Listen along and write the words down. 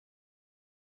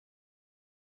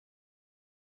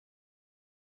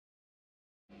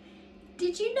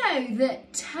Did you know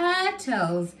that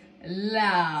turtles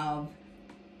love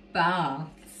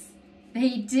baths?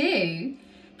 They do.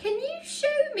 Can you show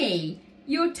me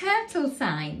your turtle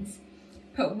signs?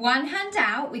 Put one hand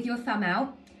out with your thumb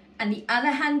out and the other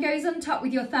hand goes on top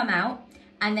with your thumb out,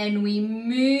 and then we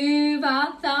move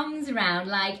our thumbs around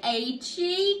like a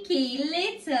cheeky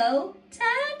little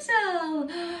turtle.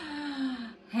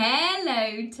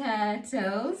 Hello,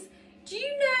 turtles. Do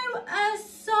you know a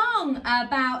song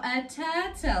about a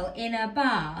turtle in a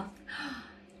bath?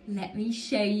 Let me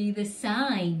show you the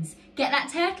signs. Get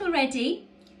that turtle ready,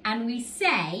 and we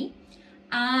say,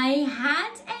 I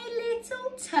had a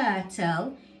little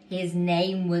turtle. His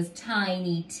name was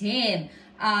Tiny Tim.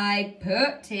 I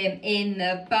put him in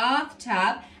the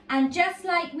bathtub, and just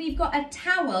like we've got a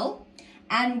towel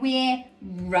and we're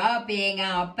rubbing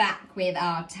our back with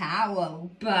our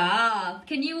towel, bath.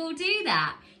 Can you all do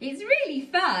that? It's really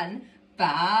fun.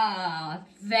 Bath.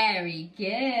 Very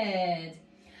good.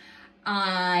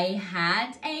 I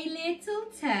had a little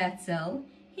turtle.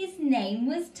 His name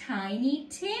was Tiny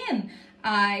Tim.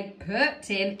 I put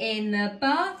him in the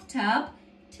bathtub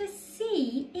to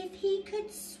see if he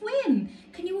could swim.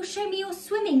 Can you all show me your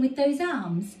swimming with those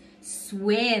arms?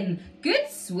 Swim. Good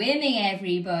swimming,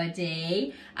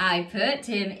 everybody. I put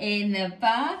him in the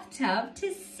bathtub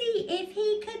to see if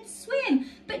he could swim.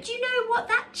 But do you know what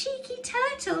that cheeky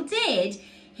turtle did?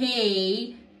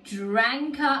 He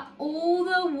drank up all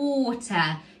the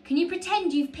water. Can you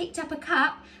pretend you've picked up a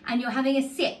cup and you're having a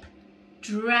sip?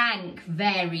 Drank.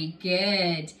 Very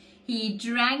good. He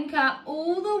drank up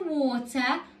all the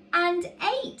water and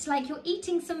ate, like you're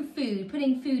eating some food,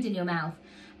 putting food in your mouth,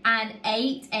 and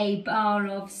ate a bar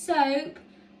of soap,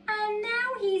 and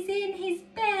now he's in his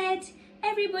bed.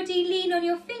 Everybody lean on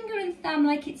your finger and thumb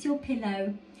like it's your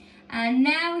pillow. And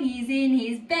now he's in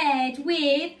his bed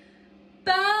with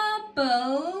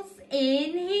bubbles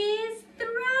in his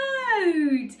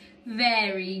throat.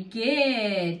 Very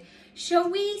good. Shall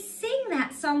we sing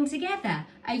that song together?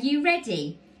 Are you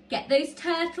ready? Get those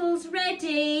turtles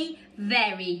ready.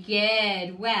 Very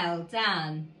good. Well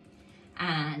done.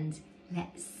 And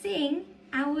let's sing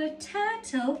our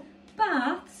turtle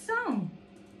bath song.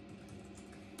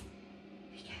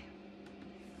 Here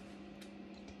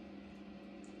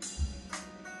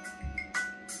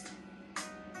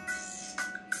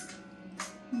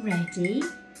we go. Ready?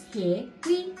 Here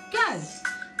we go.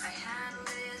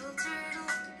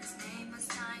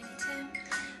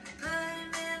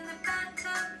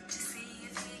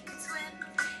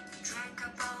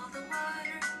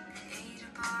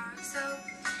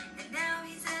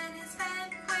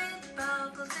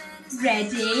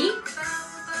 Ready? Can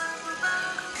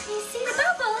you see the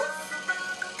bubbles?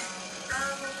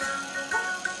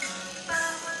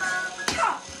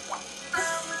 Top.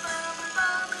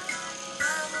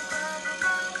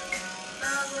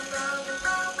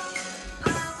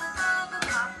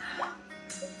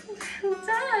 Well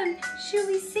done. Shall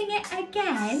we sing it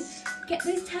again? Get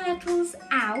those turtles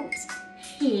out.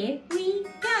 Here we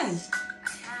go.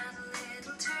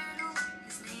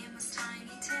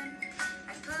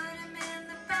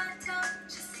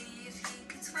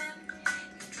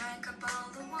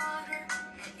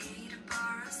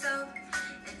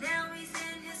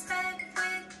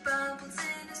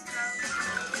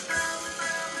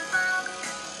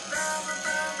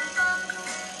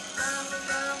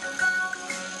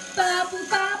 Bubble,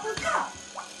 bubble, pop.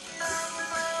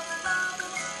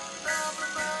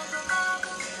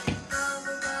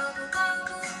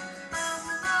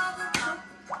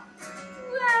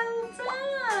 Well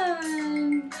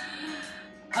done.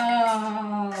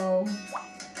 Oh.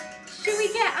 Should we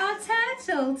get our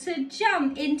turtle to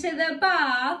jump into the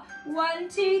bath? 1,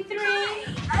 2, 3.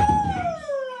 Oh.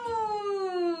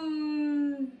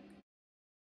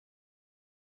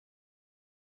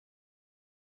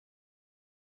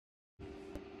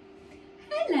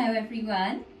 Hello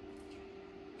everyone,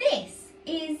 this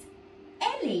is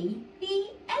Ellie the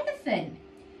elephant.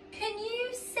 Can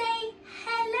you say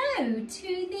hello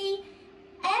to the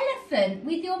elephant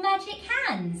with your magic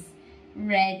hands?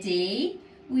 Ready?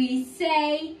 We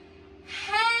say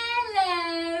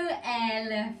hello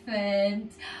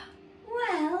elephant.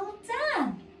 Well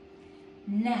done.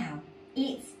 Now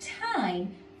it's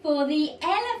time for the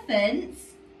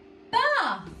elephant's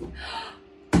bath.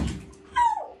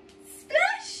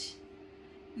 Splash!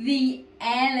 The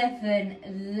elephant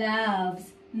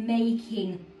loves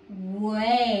making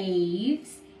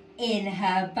waves in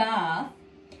her bath.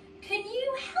 Can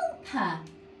you help her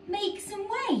make some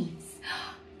waves?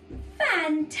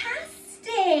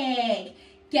 Fantastic!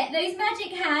 Get those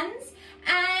magic hands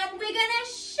and we're gonna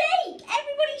shake.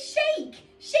 Everybody shake.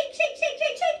 Shake, shake, shake,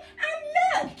 shake, shake. And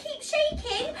keep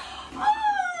shaking.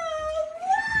 Oh,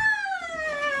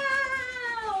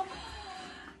 wow!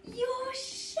 Your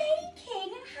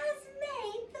shaking has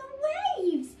made the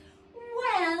waves.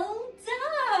 Well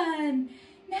done.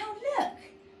 Now look,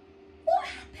 what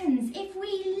happens if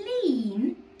we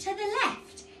lean to the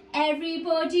left?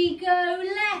 Everybody go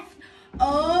left.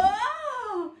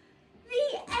 Oh,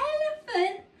 the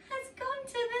elephant has gone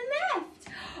to the left.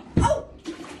 Oh,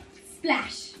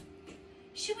 splash.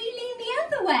 Should we lean the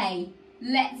other way?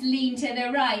 Let's lean to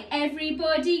the right.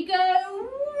 Everybody go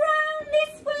round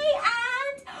this way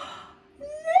and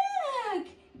look,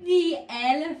 the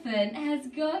elephant has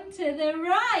gone to the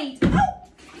right. Oh,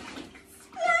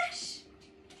 splash.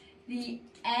 The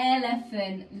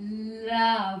elephant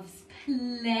loves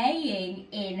playing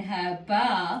in her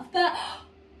bath, but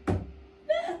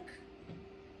look.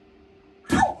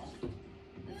 Oh,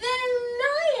 the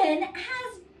lion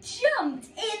has jumped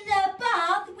in the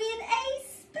bath with a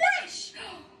splash.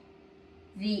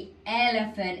 The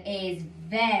elephant is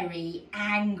very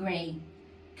angry.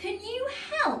 Can you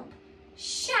help,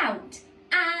 shout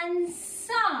and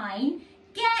sign,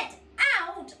 get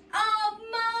out of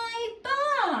my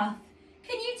bath?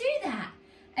 Can you do that?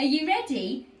 Are you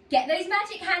ready? Get those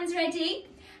magic hands ready.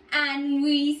 And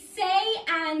we say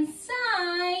and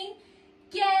sign,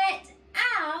 get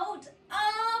out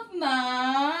of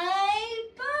my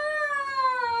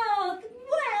bath.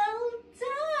 Well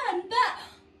done. But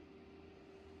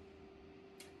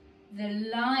the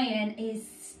lion is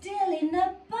still in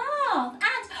the bath.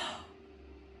 And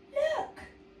look,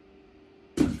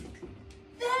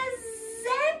 the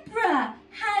zebra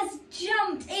has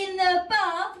jumped in the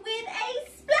bath with a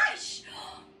splash.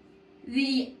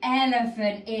 The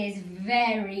elephant is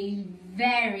very,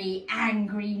 very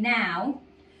angry now.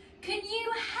 Can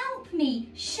you help me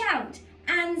shout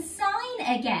and sign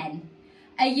again?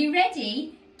 Are you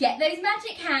ready? Get those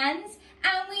magic hands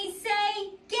and we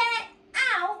say, get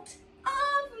out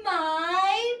of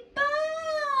my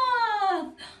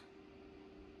bath.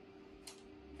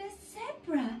 The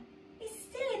zebra is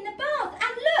still in the bath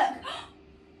and look,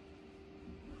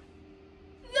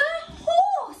 the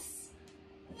horse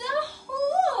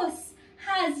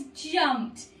has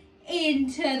jumped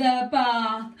into the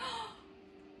bath.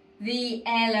 The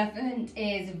elephant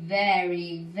is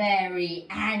very, very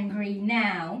angry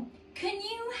now. Can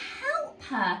you help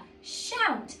her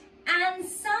shout and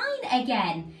sign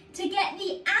again to get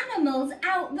the animals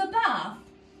out the bath?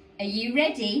 Are you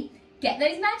ready? Get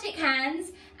those magic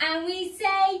hands and we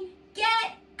say,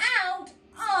 get out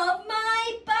of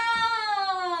my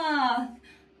bath.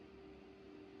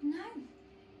 No,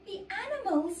 the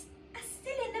animals are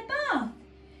still in the bath.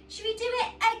 Should we do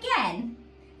it again?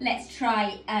 Let's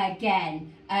try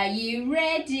again. Are you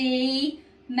ready?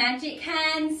 Magic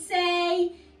hands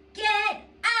say, get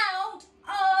out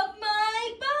of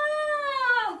my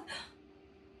bath.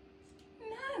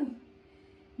 No.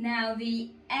 Now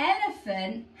the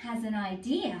elephant has an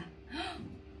idea.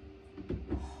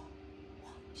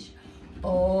 Watch.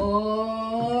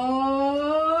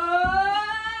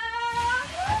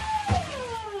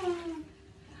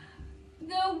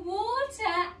 The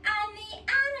water and the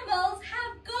animals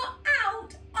have got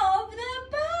out of the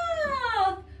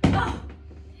bath. Oh.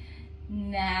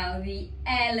 Now the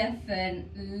elephant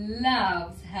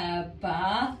loves her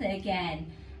bath again.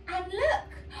 And look,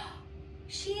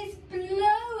 she is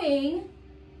blowing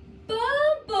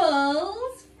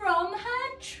bubbles from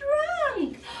her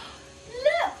trunk.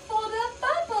 Look for the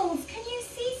bubbles. Can you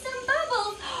see some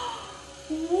bubbles?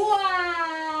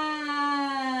 Wow!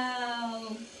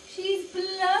 She's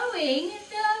blowing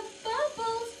the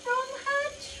bubbles from her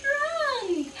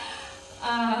trunk.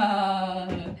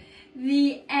 Oh,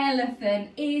 the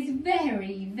elephant is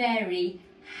very, very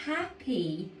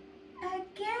happy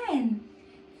again.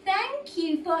 Thank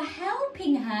you for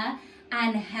helping her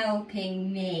and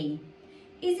helping me.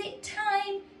 Is it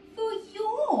time for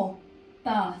your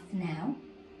bath now?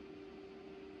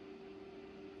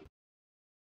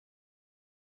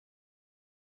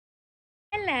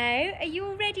 Hello, are you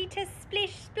all ready to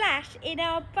splish splash in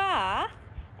our bath?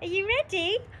 Are you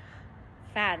ready?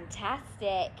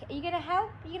 Fantastic. Are you going to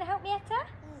help? Are you going to help me, Etta?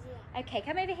 Yeah. Okay,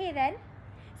 come over here then.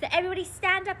 So everybody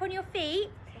stand up on your feet.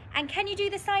 And can you do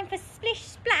the sign for splish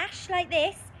splash like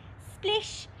this?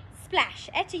 Splish splash.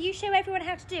 Etta, you show everyone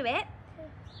how to do it.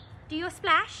 Do your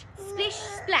splash. Splish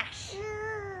splash.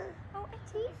 Oh,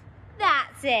 Etty.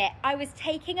 That's it. I was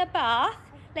taking a bath.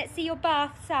 Let's see your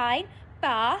bath sign.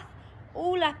 Bath.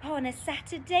 All up on a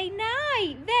Saturday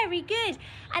night. Very good.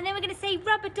 And then we're going to say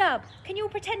rub-a-dub. Can you all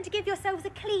pretend to give yourselves a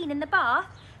clean in the bath?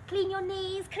 Clean your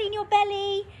knees, clean your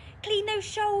belly, clean those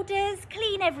shoulders,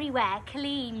 clean everywhere.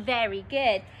 Clean, very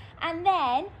good. And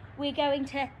then we're going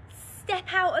to step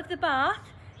out of the bath.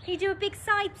 Can you do a big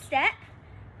side step?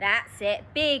 That's it,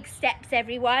 big steps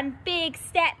everyone, big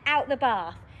step out the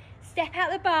bath. Step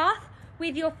out the bath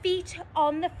with your feet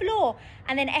on the floor.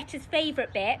 And then Etta's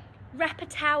favourite bit, wrap a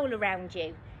towel around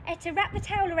you. Etta, wrap the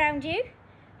towel around you.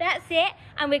 That's it,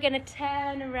 and we're gonna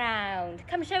turn around.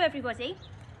 Come show everybody.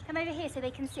 Come over here so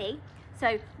they can see.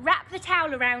 So wrap the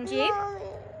towel around you,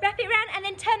 wrap it around and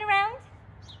then turn around.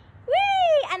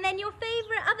 Whee! And then your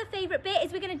other favourite bit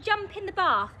is we're gonna jump in the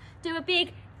bath. Do a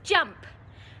big jump.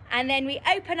 And then we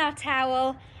open our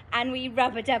towel and we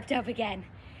rub-a-dub-dub again.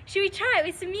 Should we try it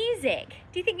with some music?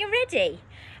 Do you think you're ready?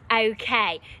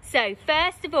 Okay, so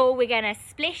first of all, we're gonna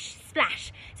splish,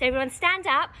 splash. So everyone stand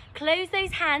up, close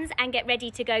those hands and get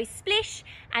ready to go splish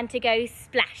and to go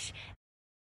splash.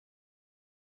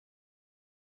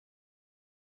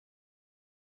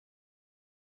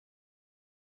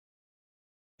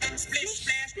 Splish,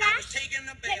 splash.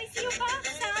 Let me see your bath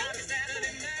sign.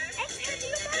 Etta, do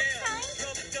your bath sign.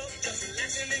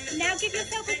 Now give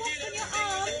yourself a wash on your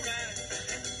arms.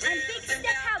 And big step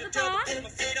out the bath.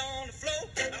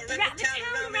 Wrap the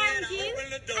towel around you.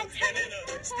 And turn it in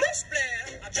a circle.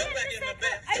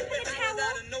 Open the towel.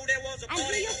 And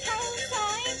do your towel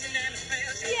sign.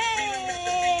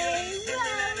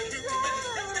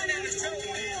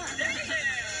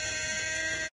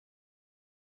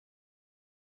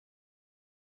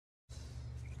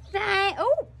 Yay!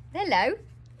 Oh, hello.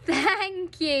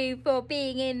 Thank you for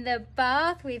being in the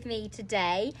bath with me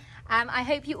today. I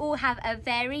hope you all have a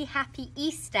very happy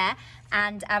Easter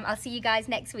and I'll see you guys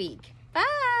next week.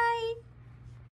 Bye.